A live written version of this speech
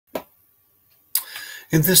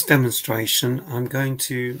In this demonstration, I'm going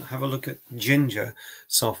to have a look at Ginger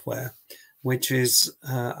software, which is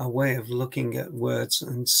a way of looking at words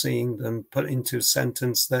and seeing them put into a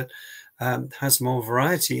sentence that has more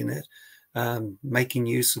variety in it, making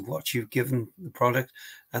use of what you've given the product,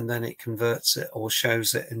 and then it converts it or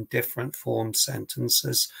shows it in different form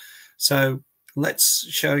sentences. So let's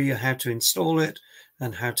show you how to install it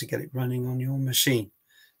and how to get it running on your machine.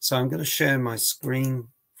 So I'm going to share my screen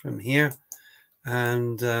from here.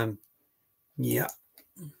 And yeah,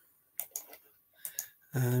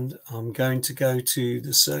 and I'm going to go to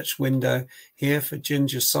the search window here for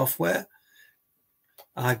Ginger software.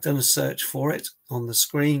 I've done a search for it on the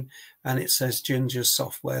screen and it says Ginger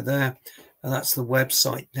software there, and that's the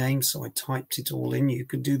website name, so I typed it all in. You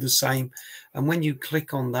can do the same, and when you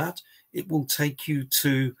click on that, it will take you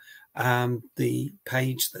to the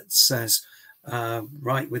page that says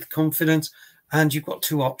Write with Confidence. And you've got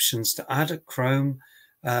two options: to add a Chrome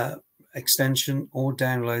extension or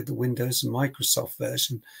download the Windows and Microsoft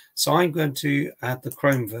version. So I'm going to add the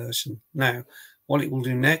Chrome version. Now, what it will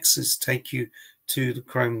do next is take you to the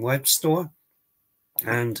Chrome Web Store.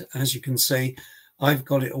 And as you can see, I've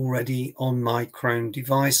got it already on my Chrome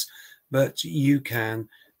device, but you can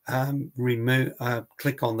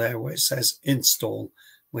click on there where it says install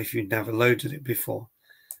if you've never loaded it before.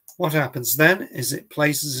 What happens then is it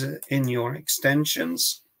places it in your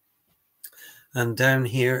extensions, and down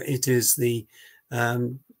here it is the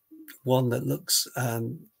one that looks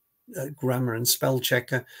grammar and spell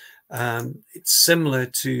checker. It's similar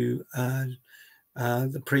to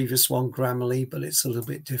the previous one, Grammarly, but it's a little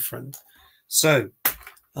bit different. So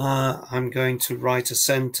I'm going to write a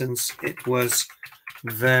sentence. It was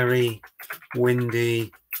very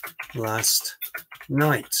windy last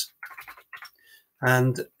night.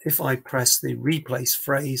 And if I press the replace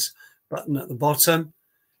phrase button at the bottom,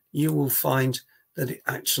 you will find that it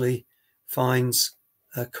actually finds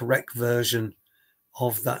a correct version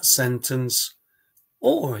of that sentence,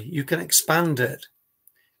 or you can expand it.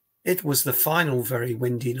 It was the final very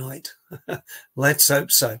windy night. Let's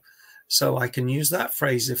hope so. So I can use that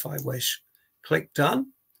phrase if I wish. Click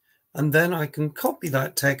done, and then I can copy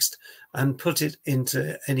that text and put it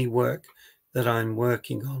into any work that I'm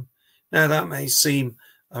working on. Now, that may seem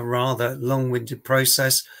a rather long-winded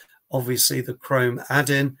process. Obviously, the Chrome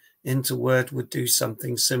add-in into Word would do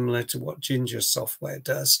something similar to what Ginger software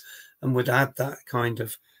does, and would add that kind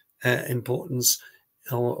of importance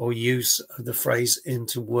or use of the phrase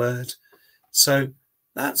into Word. So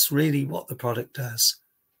that's really what the product does.